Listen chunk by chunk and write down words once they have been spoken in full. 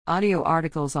Audio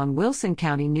articles on Wilson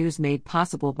County News made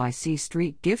possible by C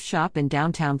Street Gift Shop in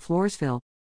downtown Floresville.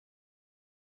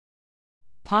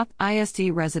 Poth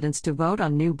ISD residents to vote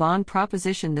on new bond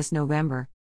proposition this November.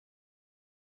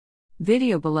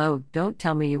 Video below. Don't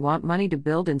tell me you want money to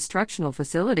build instructional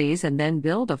facilities and then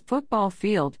build a football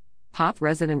field. Poth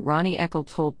resident Ronnie Eckel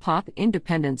told Poth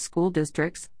Independent School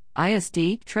District's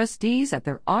ISD trustees at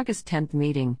their August 10th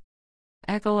meeting.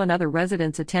 Eckel and other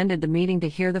residents attended the meeting to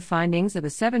hear the findings of a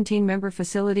 17-member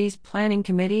facilities planning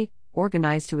committee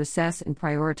organized to assess and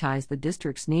prioritize the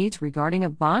district's needs regarding a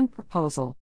bond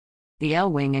proposal. The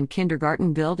L Wing and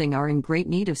kindergarten building are in great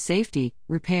need of safety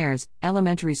repairs,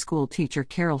 elementary school teacher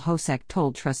Carol Hosek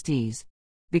told trustees.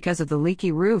 Because of the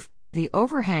leaky roof, the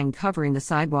overhang covering the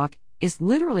sidewalk is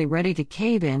literally ready to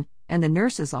cave in, and the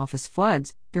nurse's office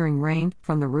floods during rain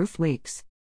from the roof leaks.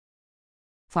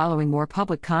 Following more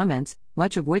public comments,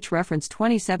 much of which referenced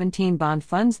 2017 bond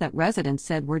funds that residents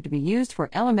said were to be used for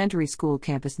elementary school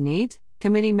campus needs,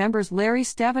 committee members Larry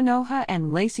Stavanoha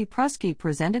and Lacey Prusky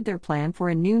presented their plan for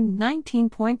a new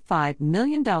 $19.5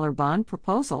 million bond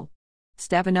proposal.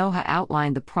 Stavanoha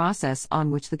outlined the process on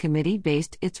which the committee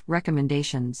based its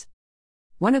recommendations.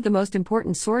 One of the most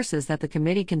important sources that the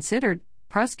committee considered,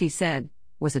 Prusky said,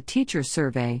 was a teacher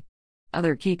survey.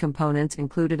 Other key components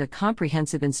included a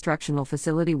comprehensive instructional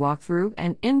facility walkthrough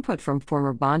and input from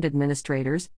former bond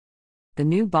administrators. The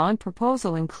new bond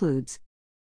proposal includes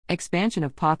expansion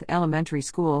of Poth Elementary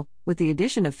School, with the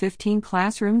addition of 15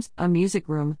 classrooms, a music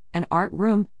room, an art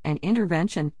room, and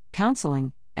intervention,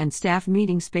 counseling, and staff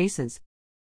meeting spaces.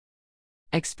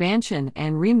 Expansion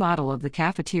and remodel of the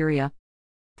cafeteria.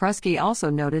 Prusky also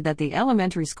noted that the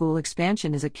elementary school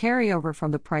expansion is a carryover from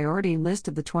the priority list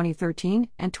of the 2013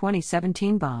 and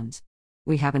 2017 bonds.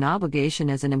 We have an obligation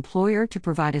as an employer to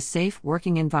provide a safe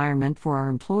working environment for our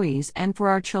employees and for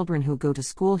our children who go to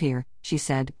school here, she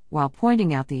said, while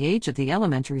pointing out the age of the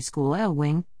elementary school L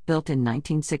Wing, built in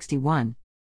 1961.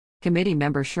 Committee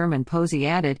member Sherman Posey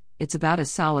added, "It's about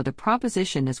as solid a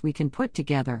proposition as we can put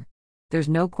together. There's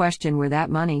no question where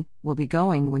that money will be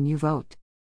going when you vote."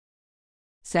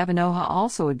 Stavanoha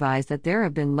also advised that there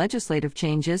have been legislative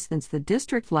changes since the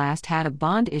district last had a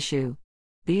bond issue.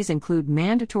 These include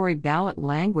mandatory ballot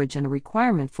language and a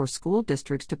requirement for school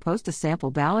districts to post a sample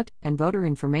ballot and voter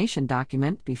information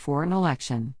document before an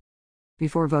election.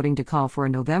 Before voting to call for a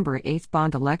November 8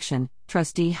 bond election,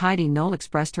 Trustee Heidi Knoll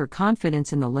expressed her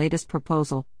confidence in the latest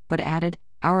proposal, but added,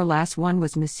 "Our last one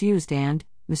was misused and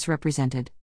misrepresented.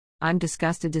 I'm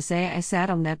disgusted to say I sat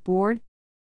on that board."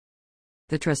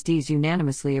 The trustees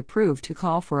unanimously approved to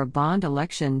call for a bond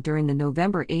election during the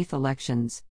November 8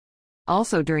 elections.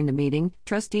 Also during the meeting,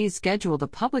 trustees scheduled a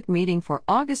public meeting for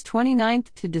August 29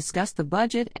 to discuss the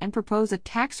budget and propose a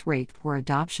tax rate for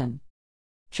adoption.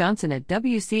 Johnson at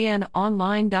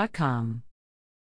WCNOnline.com